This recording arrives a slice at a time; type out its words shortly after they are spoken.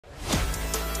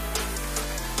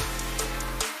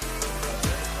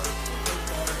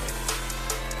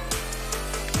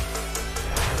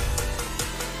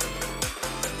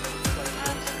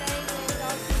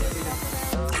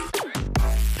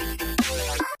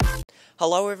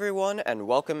Hello everyone, and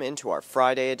welcome into our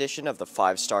Friday edition of the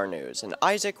 5-Star News. And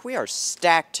Isaac, we are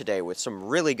stacked today with some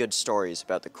really good stories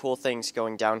about the cool things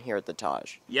going down here at the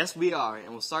Taj. Yes, we are, and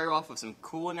we'll start off with some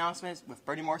cool announcements with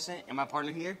Bertie Morrison and my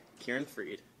partner here, Kieran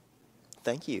Freed.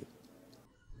 Thank you.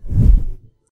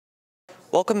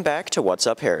 Welcome back to What's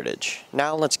Up Heritage.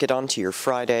 Now let's get on to your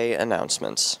Friday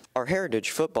announcements. Our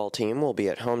Heritage football team will be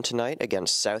at home tonight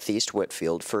against Southeast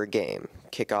Whitfield for a game.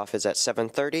 Kickoff is at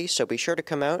 7:30, so be sure to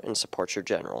come out and support your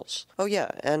Generals. Oh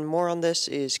yeah, and more on this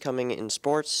is coming in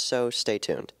sports, so stay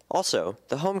tuned. Also,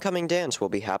 the homecoming dance will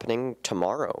be happening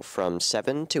tomorrow from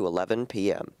 7 to 11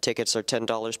 p.m. Tickets are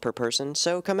 $10 per person,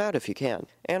 so come out if you can.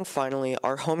 And finally,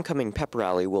 our homecoming pep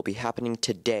rally will be happening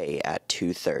today at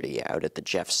 2:30 out at the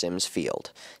Jeff Sims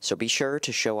Field. So be sure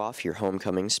to show off your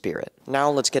homecoming spirit. Now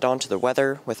let's get on to the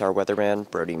weather with our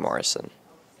weatherman, Bertie Morrison.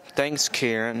 Thanks,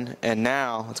 Kieran. And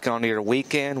now, let's go on to your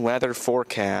weekend weather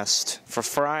forecast. For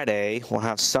Friday, we'll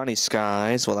have sunny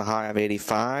skies with a high of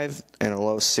 85 and a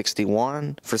low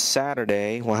 61. For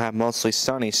Saturday, we'll have mostly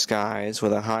sunny skies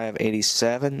with a high of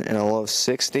 87 and a low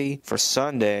 60. For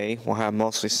Sunday, we'll have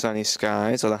mostly sunny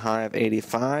skies with a high of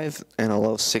 85 and a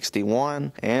low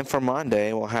 61. And for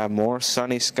Monday, we'll have more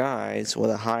sunny skies with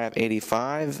a high of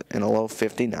 85 and a low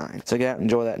 59. So get out and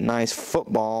enjoy that nice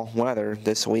football weather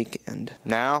this weekend.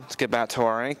 Now, let's get back to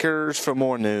our anchors for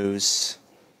more news.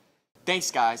 Thanks,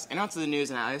 guys. And on to the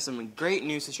news, and I have some great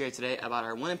news to share today about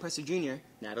our one impressive junior,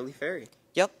 Natalie Ferry.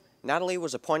 Yep, Natalie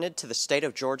was appointed to the state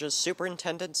of Georgia's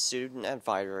Superintendent Student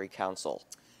Advisory Council.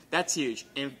 That's huge,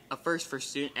 and a first for a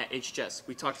student at HHS.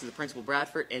 We talked to the principal,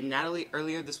 Bradford, and Natalie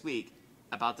earlier this week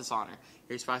about this honor.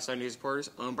 Here's 5-Star News reporters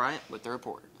Owen Bryant with the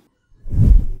report.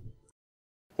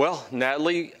 Well,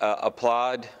 Natalie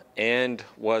applied and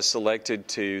was selected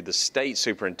to the State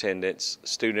Superintendent's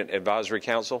Student Advisory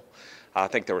Council. I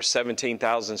think there were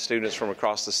 17,000 students from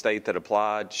across the state that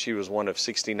applied. She was one of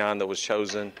 69 that was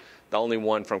chosen, the only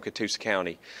one from Catoosa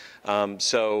County.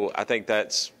 So I think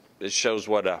it shows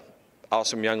what a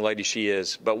awesome young lady she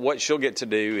is. But what she'll get to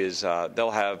do is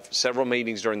they'll have several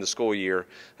meetings during the school year.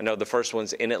 I know the first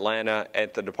one's in Atlanta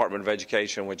at the Department of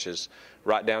Education, which is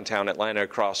right downtown Atlanta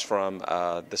across from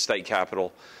the state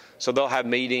capitol. So they'll have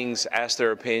meetings, ask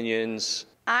their opinions.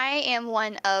 I am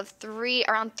one of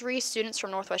around three students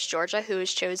from Northwest Georgia who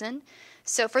is chosen.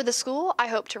 So for the school, I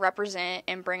hope to represent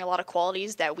and bring a lot of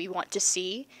qualities that we want to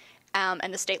see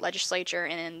in the state legislature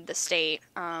and in the state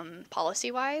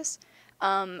policy-wise.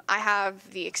 I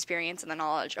have the experience and the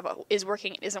knowledge of what is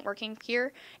working and isn't working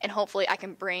here, and hopefully I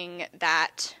can bring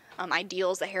that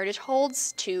ideals that Heritage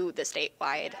holds to the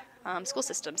statewide school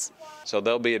systems. So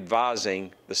they'll be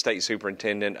advising the state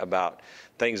superintendent about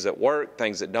things that work,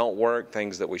 things that don't work,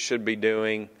 things that we should be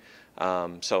doing.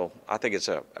 So I think it's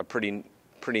a pretty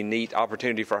neat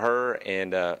opportunity for her,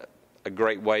 and a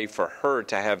great way for her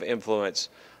to have influence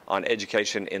on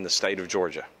education in the state of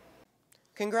Georgia.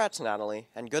 Congrats, Natalie,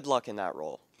 and good luck in that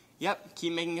role. Yep,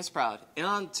 keep making us proud. And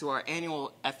on to our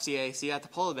annual FCA See at the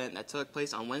Pole event that took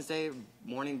place on Wednesday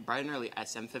morning bright and early at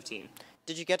 7:15.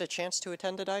 Did you get a chance to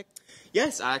attend it, Ike?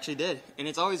 Yes, I actually did. And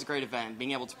it's always a great event.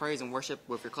 Being able to praise and worship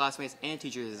with your classmates and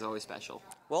teachers is always special.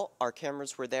 Well, our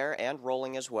cameras were there and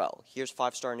rolling as well. Here's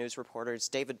 5-Star News reporters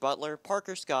David Butler,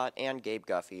 Parker Scott, and Gabe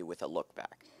Guffey with a look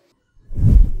back.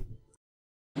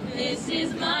 This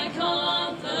is my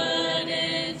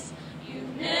confidence. You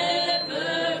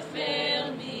never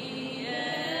fail me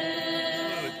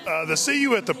yet. The See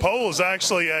You at the Pole is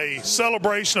actually a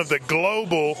celebration of the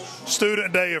Global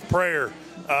Student Day of Prayer,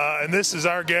 and this is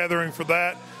our gathering for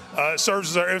that. It serves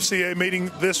as our FCA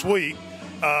meeting this week,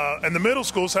 and the middle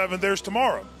school's having theirs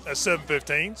tomorrow at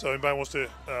 7:15, so anybody wants to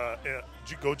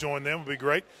go join them, would be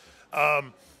great.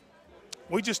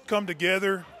 We just come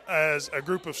together as a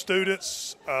group of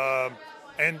students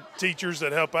and teachers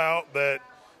that help out that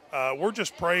we're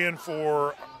just praying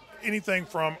for anything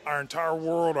from our entire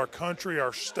world, our country,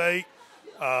 our state,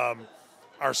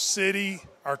 our city,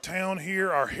 our town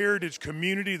here, our heritage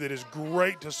community that is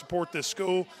great to support this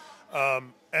school,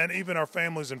 and even our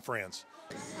families and friends.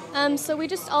 So we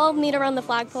just all meet around the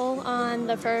flagpole on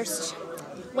the last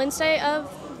Wednesday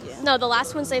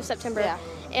of September. Yeah.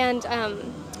 And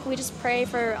we just pray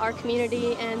for our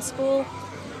community and school,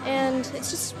 and it's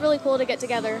just really cool to get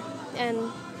together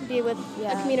and be with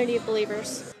a community of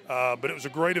believers. But it was a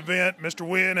great event. Mr.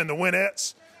 Wynn and the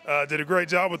Winnettes did a great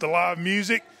job with the live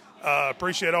music.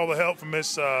 Appreciate all the help from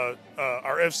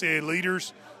our FCA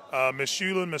leaders, Miss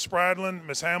Shulin, Miss Spradlin,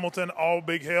 Miss Hamilton, all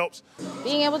big helps.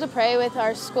 Being able to pray with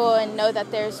our school and know that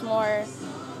there's more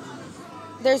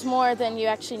than you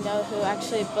actually know who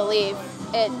actually believe.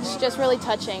 It's just really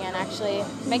touching and actually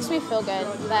makes me feel good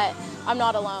that I'm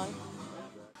not alone.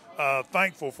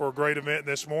 thankful for a great event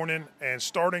this morning and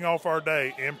starting off our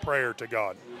day in prayer to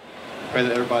God. Pray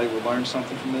that everybody will learn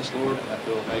something from this, Lord, and that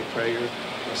we'll make prayer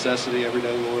a necessity every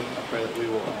day, Lord. I pray that we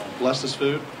will bless this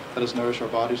food, let us nourish our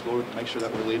bodies, Lord, and make sure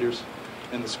that we're leaders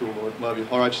in the school, Lord. Love you.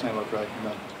 All righteous name, I pray.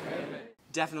 Amen.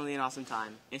 Definitely an awesome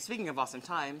time. And speaking of awesome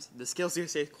times, the Skills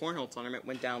USA Cornhole Tournament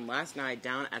went down last night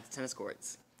down at the tennis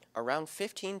courts. Around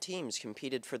 15 teams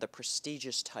competed for the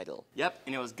prestigious title. Yep,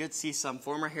 and it was good to see some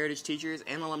former Heritage teachers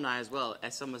and alumni as well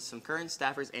as some current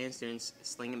staffers and students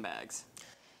slinging bags.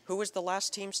 Who was the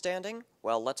last team standing?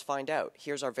 Well, let's find out.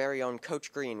 Here's our very own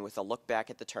Coach Green with a look back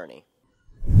at the tourney.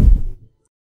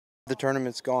 The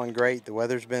tournament's going great. The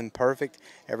weather's been perfect.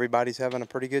 Everybody's having a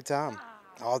pretty good time.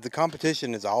 Oh, the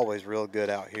competition is always real good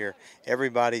out here.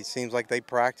 Everybody seems like they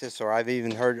practice, or I've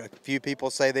even heard a few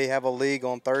people say they have a league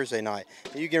on Thursday night.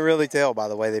 You can really tell by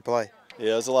the way they play.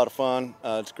 Yeah, it's a lot of fun.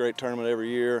 It's a great tournament every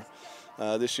year.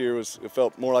 This year it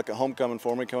felt more like a homecoming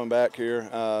for me coming back here.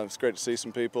 It's great to see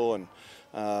some people, and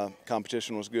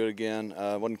competition was good again.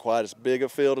 Wasn't quite as big a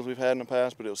field as we've had in the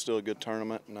past, but it was still a good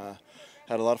tournament, and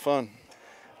had a lot of fun.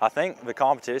 I think the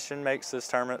competition makes this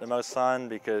tournament the most fun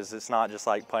because it's not just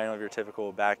like playing with your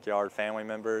typical backyard family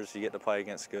members. You get to play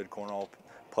against good cornhole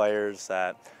players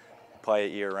that play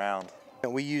it year-round.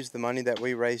 We use the money that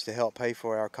we raise to help pay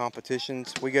for our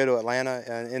competitions. We go to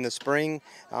Atlanta in the spring,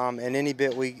 and any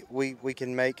bit we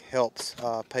can make helps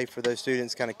pay for those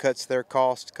students, kind of cuts their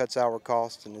cost, cuts our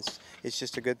cost, and it's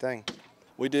just a good thing.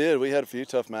 We did. We had a few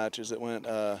tough matches that went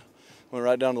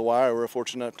right down to the wire. We were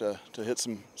fortunate enough to hit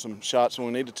some shots when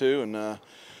we needed to, and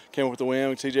came up with the win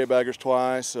with TJ Baggers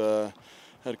twice. Had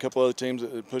a couple other teams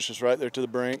that pushed us right there to the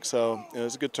brink. So it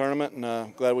was a good tournament,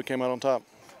 and glad we came out on top.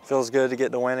 Feels good to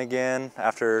get the win again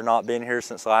after not being here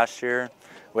since last year.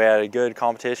 We had a good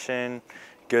competition,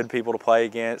 good people to play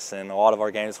against, and a lot of our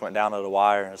games went down to the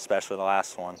wire, especially the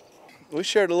last one. We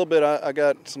shared a little bit. I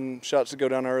got some shots to go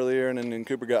down earlier, and then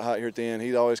Cooper got hot here at the end.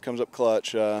 He always comes up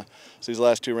clutch. So these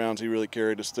last 2 rounds, he really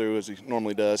carried us through as he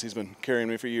normally does. He's been carrying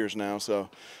me for years now, so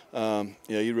yeah,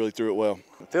 he really threw it well.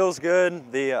 It feels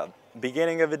good. The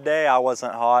beginning of the day, I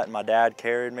wasn't hot, and my dad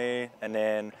carried me, and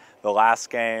then the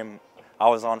last game, I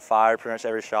was on fire. Pretty much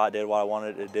every shot did what I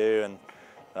wanted it to do, and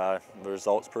the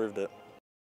results proved it.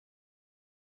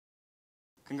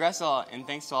 Congrats all, and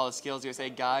thanks to all the Skills USA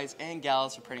guys and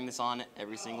gals for putting this on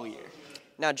every single year.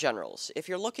 Now, Generals, if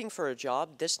you're looking for a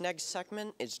job, this next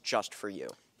segment is just for you.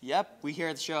 Yep, we here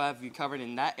at the show have you covered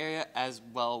in that area as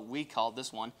well. We call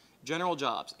this one General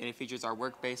Jobs, and it features our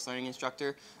work-based learning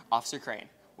instructor, Officer Crane.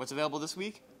 What's available this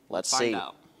week? Let's find see.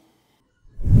 out.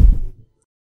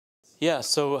 Yeah,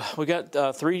 so we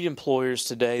got 3 employers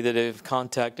today that have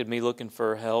contacted me looking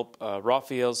for help.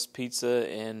 Raphael's Pizza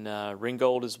in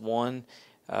Ringgold is one.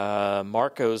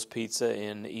 Marco's Pizza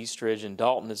in Eastridge and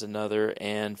Dalton is another,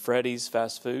 and Freddy's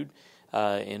Fast Food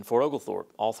in Fort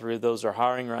Oglethorpe. All 3 of those are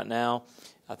hiring right now.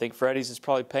 I think Freddy's is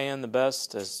probably paying the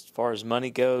best as far as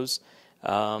money goes,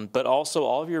 but also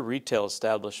all of your retail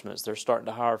establishments, they're starting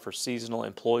to hire for seasonal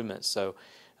employment. So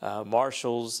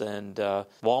Marshall's and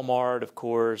Walmart, of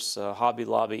course, Hobby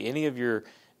Lobby, any of your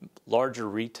larger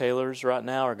retailers right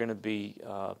now are going to be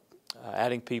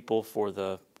adding people for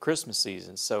the Christmas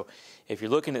season. So if you're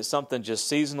looking at something just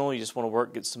seasonal, you just want to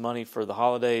work, get some money for the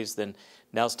holidays, then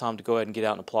now's time to go ahead and get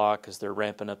out and apply because they're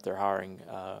ramping up their hiring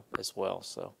as well.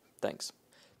 So thanks.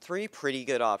 3 pretty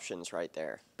good options right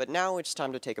there. But now it's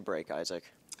time to take a break, Isaac.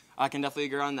 I can definitely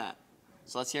agree on that.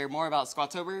 So let's hear more about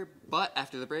Squattober, but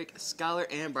after the break, Skylar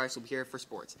and Bryce will be here for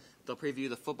sports. They'll preview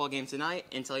the football game tonight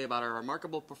and tell you about a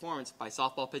remarkable performance by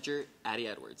softball pitcher Addie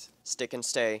Edwards. Stick and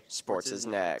stay. Sports is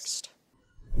next.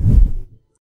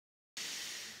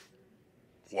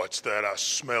 What's that I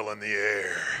smell in the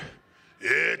air?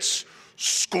 It's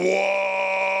Squattober!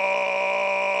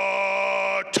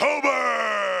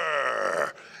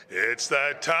 It's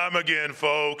that time again,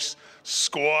 folks.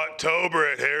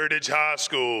 Squattober at Heritage High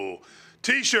School.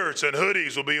 T-shirts and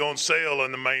hoodies will be on sale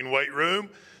in the main weight room.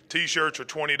 T-shirts are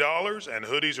 $20 and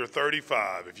hoodies are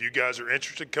 $35. If you guys are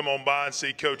interested, come on by and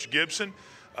see Coach Gibson.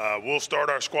 We'll start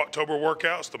our Squattober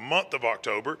workouts the month of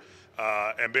October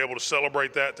and be able to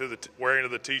celebrate that through the wearing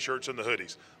of the T-shirts and the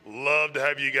hoodies. Love to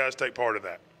have you guys take part of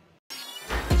that.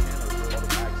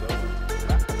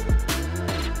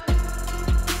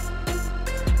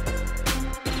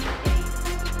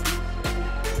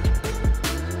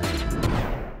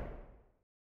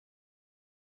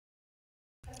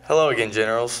 Hello again,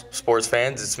 Generals, sports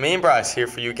fans. It's me and Bryce here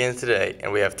for you again today,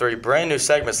 and we have 3 brand new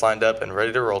segments lined up and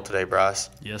ready to roll today, Bryce.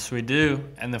 Yes, we do.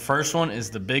 And the first one is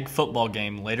the big football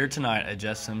game later tonight at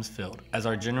Jeff Sims Field as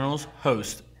our Generals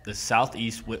host the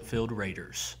Southeast Whitfield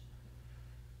Raiders.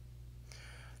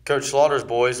 Coach Slaughter's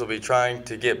boys will be trying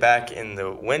to get back in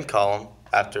the win column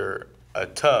after a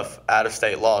tough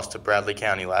out-of-state loss to Bradley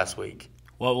County last week.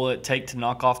 What will it take to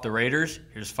knock off the Raiders?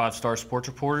 Here's 5-star sports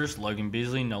reporters Logan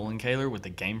Beasley, Nolan Kaler with the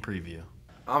game preview.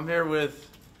 I'm here with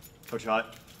Coach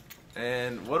Hott.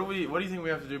 And what do you think we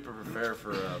have to do to prepare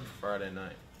for Friday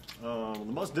night? The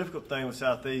most difficult thing with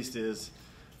Southeast is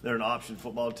they're an option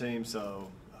football team, so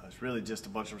it's really just a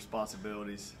bunch of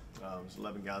responsibilities. There's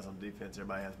 11 guys on defense.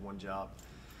 Everybody has one job.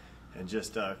 And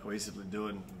just cohesively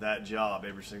doing that job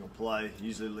every single play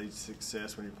usually leads to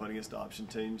success when you're playing against option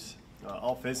teams.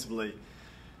 Offensively,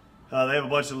 they have a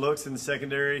bunch of looks in the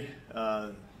secondary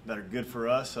that are good for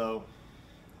us, so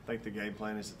I think the game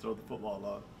plan is to throw the football a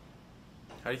lot.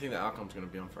 How do you think the outcome's going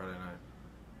to be on Friday night?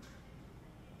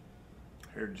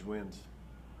 Heritage wins.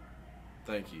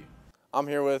 Thank you. I'm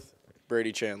here with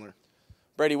Brady Chandler.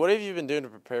 Brady, what have you been doing to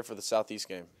prepare for the Southeast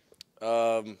game?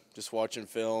 Just watching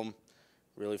film,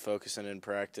 really focusing in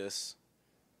practice,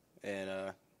 and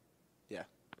yeah.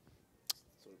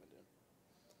 That's what I've been doing.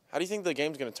 How do you think the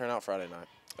game's going to turn out Friday night?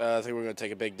 I think we're going to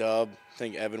take a big dub. I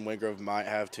think Evan Wingrove might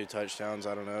have 2 touchdowns.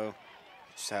 I don't know.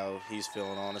 Just how he's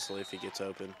feeling, honestly, if he gets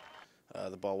open.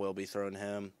 The ball will be thrown to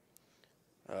him.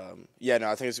 I think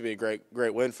it's going to be a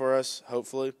great win for us,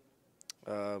 hopefully.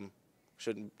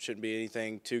 Shouldn't be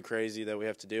anything too crazy that we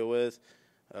have to deal with.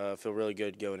 Feel really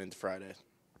good going into Friday.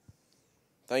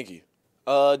 Thank you.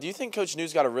 Do you think Coach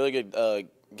New's got a really good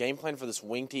game plan for this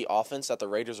wing tee offense that the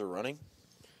Raiders are running?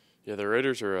 Yeah, the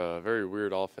Raiders are a very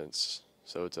weird offense.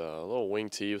 So it's a little wing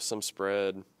tee with some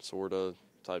spread, sort of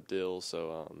type deal.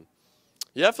 So,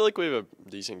 I feel like we have a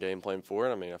decent game plan for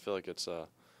it. I mean, I feel like it's going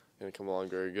to come along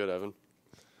very good, Evan.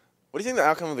 What do you think the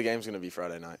outcome of the game is going to be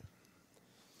Friday night?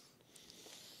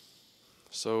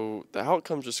 So the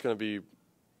outcome's just going to be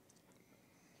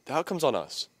 – the outcome's on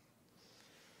us.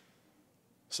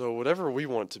 So whatever we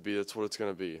want it to be, that's what it's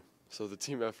going to be. So the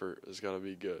team effort has got to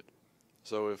be good.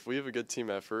 So if we have a good team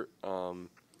effort,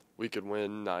 we could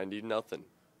win 90-0.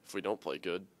 If we don't play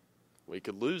good, we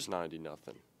could lose 90-0.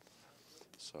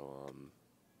 So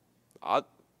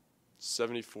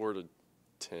 74-10.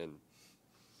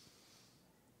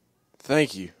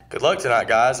 Thank you. Good luck tonight,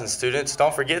 guys and students.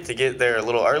 Don't forget to get there a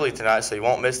little early tonight so you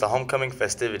won't miss the homecoming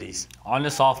festivities. On to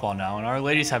softball now, and our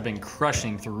ladies have been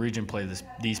crushing through region play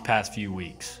these past few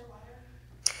weeks.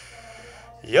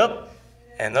 Yep,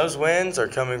 and those wins are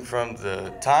coming from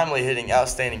the timely hitting,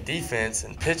 outstanding defense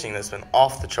and pitching that's been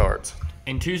off the charts.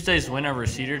 And Tuesday's win over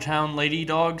Cedartown Lady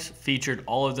Dogs featured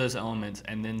all of those elements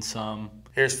and then some.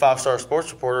 Here's 5-star sports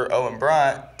reporter Owen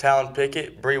Bryant, Talon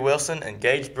Pickett, Bree Wilson, and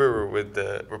Gage Brewer with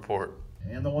the report.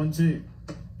 And the 1-2.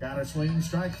 Got her swing,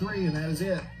 strike 3, and that is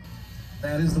it.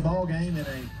 That is the ball game in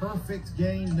a perfect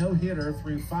game, no-hitter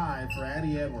through 5 for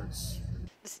Addie Edwards.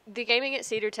 The game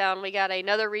against Cedartown, we got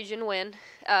another region win,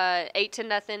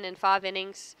 8-0 in 5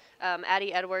 innings.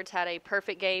 Addie Edwards had a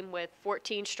perfect game with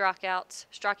 14 strikeouts,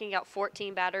 striking out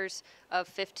 14 batters of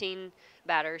 15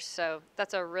 batters. So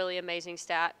that's a really amazing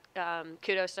stat.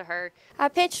 Kudos to her. I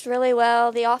pitched really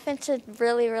well. The offense is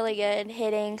really, really good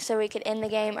hitting, so we could end the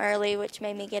game early, which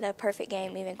made me get a perfect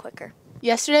game even quicker.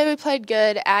 Yesterday we played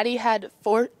good. Addie had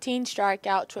 14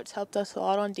 strikeouts, which helped us a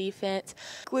lot on defense.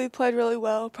 We played really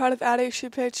well. Proud of Addie. She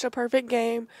pitched a perfect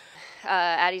game.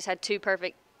 Addie's had 2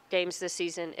 perfect games this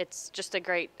season. It's just a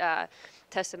great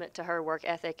testament to her work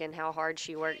ethic and how hard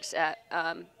she works at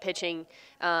pitching.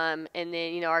 And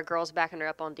then, our girls backing her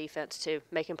up on defense too,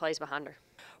 making plays behind her.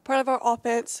 Part of our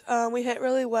offense, we hit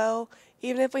really well.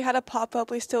 Even if we had a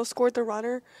pop-up, we still scored the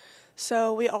runner.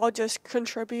 So we all just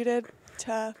contributed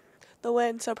to the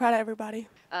win. So proud of everybody.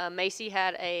 Macy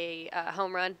had a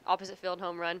home run, opposite field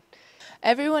home run.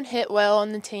 Everyone hit well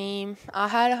on the team. I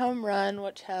had a home run,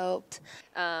 which helped.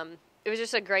 It was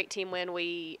just a great team win.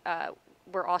 We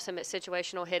were awesome at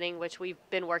situational hitting, which we've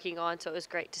been working on, so it was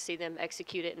great to see them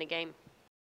execute it in a game.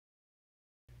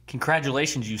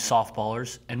 Congratulations, you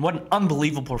softballers, and what an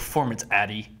unbelievable performance,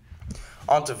 Addie.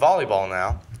 On to volleyball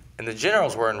now, and the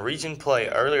Generals were in region play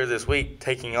earlier this week,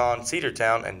 taking on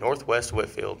Cedartown and Northwest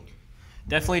Whitfield.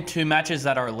 Definitely 2 matches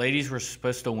that our ladies were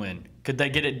supposed to win. Could they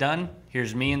get it done?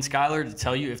 Here's me and Skylar to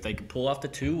tell you if they could pull off the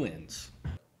 2 wins.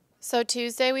 So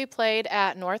Tuesday we played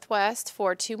at Northwest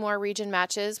for 2 more region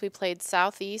matches. We played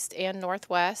Southeast and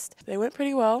Northwest. They went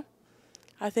pretty well.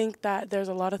 I think that there's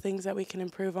a lot of things that we can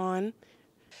improve on.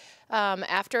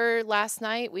 After last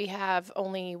night, we have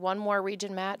only one more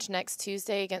region match next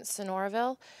Tuesday against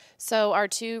Sonoraville. So our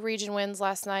 2 region wins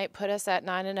last night put us at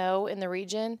 9-0 in the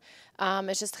region.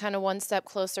 It's just kind of one step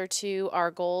closer to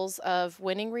our goals of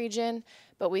winning region,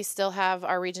 but we still have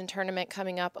our region tournament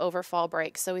coming up over fall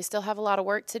break. So we still have a lot of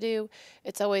work to do.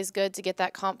 It's always good to get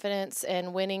that confidence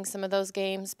in winning some of those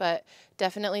games, but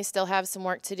definitely still have some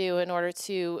work to do in order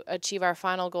to achieve our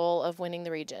final goal of winning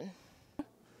the region.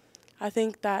 I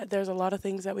think that there's a lot of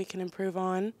things that we can improve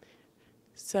on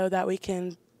so that we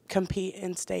can compete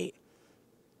in state.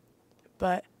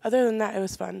 But other than that, it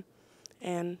was fun,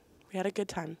 and we had a good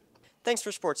time. Thanks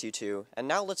for sports, you two. And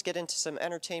now let's get into some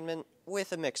entertainment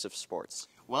with a mix of sports.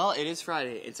 Well, it is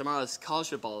Friday, and tomorrow is college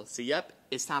football. So, yep,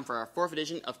 it's time for our 4th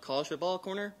edition of College Football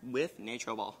Corner with Nate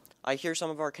Troball. I hear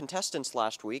some of our contestants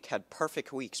last week had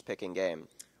perfect weeks picking game.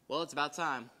 Well, it's about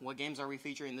time. What games are we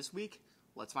featuring this week?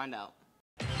 Let's find out.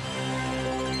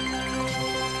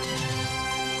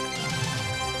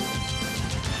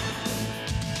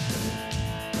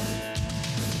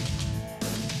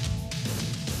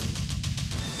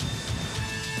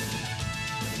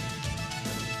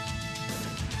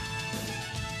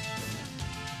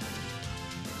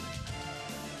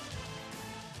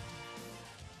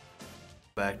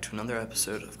 Back to another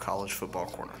episode of College Football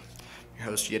Corner. Your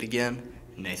host yet again,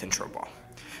 Nathan Troball.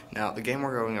 Now, the game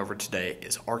we're going over today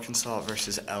is Arkansas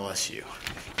versus LSU.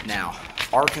 Now,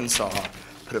 Arkansas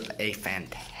put up a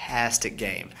fantastic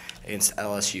game against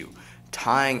LSU,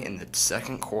 tying in the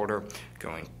second quarter,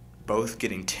 both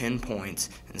getting 10 points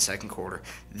in the second quarter,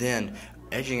 then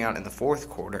edging out in the fourth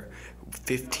quarter,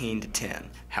 15-10.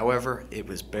 However, it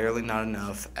was barely not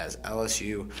enough as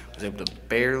LSU was able to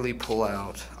barely pull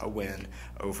out a win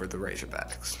over the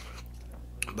Razorbacks.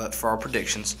 But for our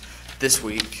predictions, this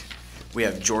week we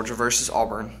have Georgia versus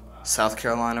Auburn, South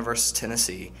Carolina versus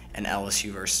Tennessee, and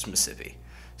LSU versus Mississippi.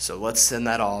 So let's send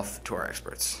that off to our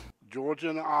experts. Georgia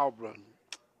and Auburn.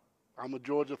 I'm a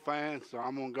Georgia fan, so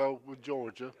I'm going to go with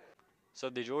Georgia. So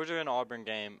the Georgia and Auburn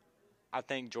game, I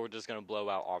think Georgia's going to blow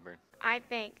out Auburn. I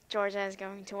think Georgia is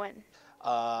going to win.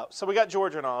 So we got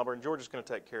Georgia and Auburn. Georgia's going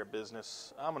to take care of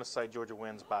business. I'm going to say Georgia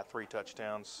wins by 3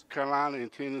 touchdowns. Carolina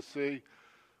and Tennessee.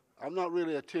 I'm not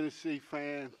really a Tennessee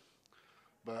fan,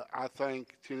 but I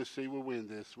think Tennessee will win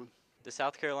this one. The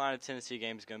South Carolina-Tennessee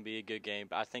game is going to be a good game,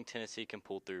 but I think Tennessee can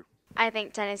pull through. I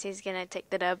think Tennessee's going to take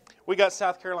the dub. We got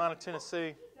South Carolina,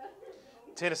 Tennessee.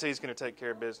 Tennessee's going to take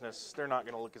care of business. They're not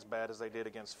going to look as bad as they did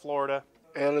against Florida.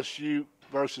 LSU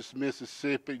versus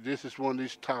Mississippi. This is one of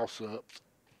these toss-ups.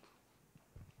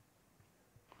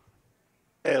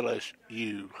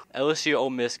 LSU. LSU-Ole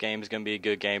Miss game is going to be a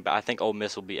good game, but I think Ole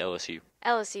Miss will beat LSU.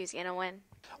 LSU's going to win.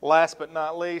 Last but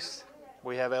not least,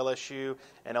 we have LSU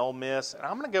and Ole Miss, and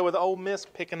I'm going to go with Ole Miss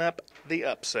picking up the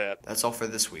upset. That's all for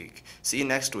this week. See you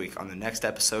next week on the next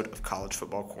episode of College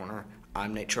Football Corner.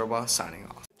 I'm Nate Troba, signing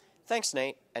off. Thanks,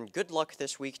 Nate, and good luck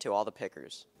this week to all the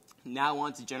pickers. Now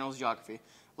on to General Geography.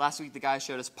 Last week, the guys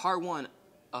showed us part 1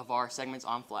 of our segments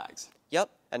on flags. Yep,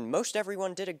 and most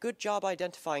everyone did a good job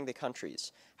identifying the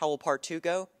countries. How will part 2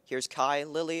 go? Here's Kai,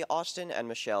 Lily, Austin, and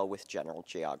Michelle with General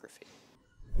Geography.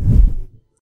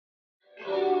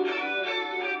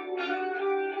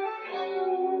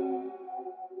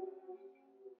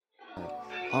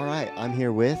 All right, I'm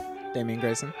here with Damian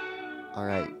Grayson. All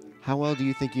right, how well do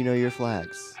you think you know your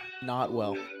flags? Not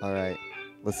well. All right,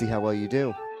 let's see how well you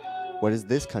do. What is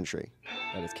this country?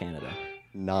 That is Canada.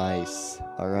 Nice.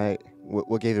 All right,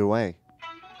 what gave it away?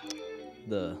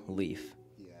 The leaf.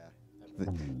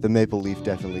 The maple leaf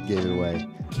definitely gave it away.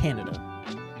 Canada.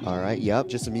 All right, yep,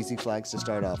 just some easy flags to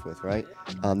start off with, right?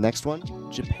 Next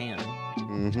one? Japan.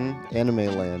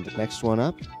 Anime land. Next one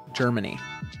up? Germany.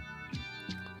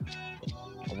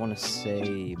 I want to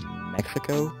say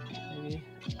Mexico, maybe?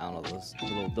 I don't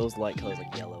know, those light colors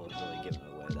like yellow have really given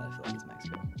it away that I feel like it's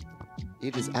Mexico.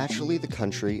 It is actually the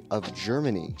country of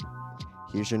Germany.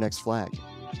 Here's your next flag.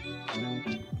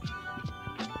 I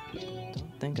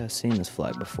think I've seen this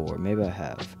flag before. Maybe I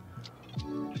have.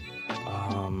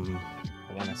 I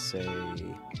want to say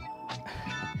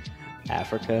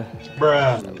Africa.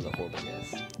 Bruh. That was a horrible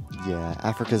guess. Yeah,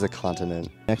 Africa's a continent.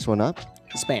 Next one up?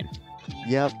 Spain.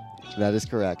 Yep, that is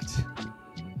correct.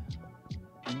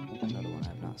 Another one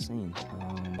I've not seen.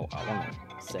 I want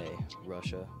to say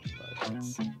Russia,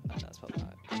 but that's probably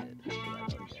not it.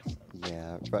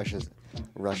 Yeah,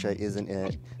 Russia isn't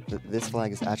it. This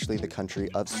flag is actually the country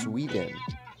of Sweden.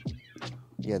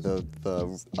 Yeah,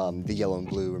 the yellow and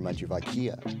blue reminds you of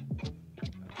IKEA.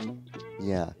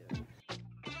 Yeah.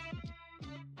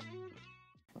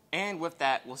 And with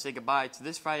that, we'll say goodbye to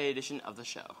this Friday edition of the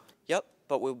show. Yep,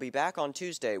 but we'll be back on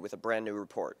Tuesday with a brand new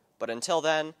report. But until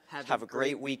then, have a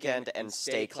great weekend and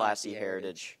stay classy,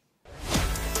 Heritage.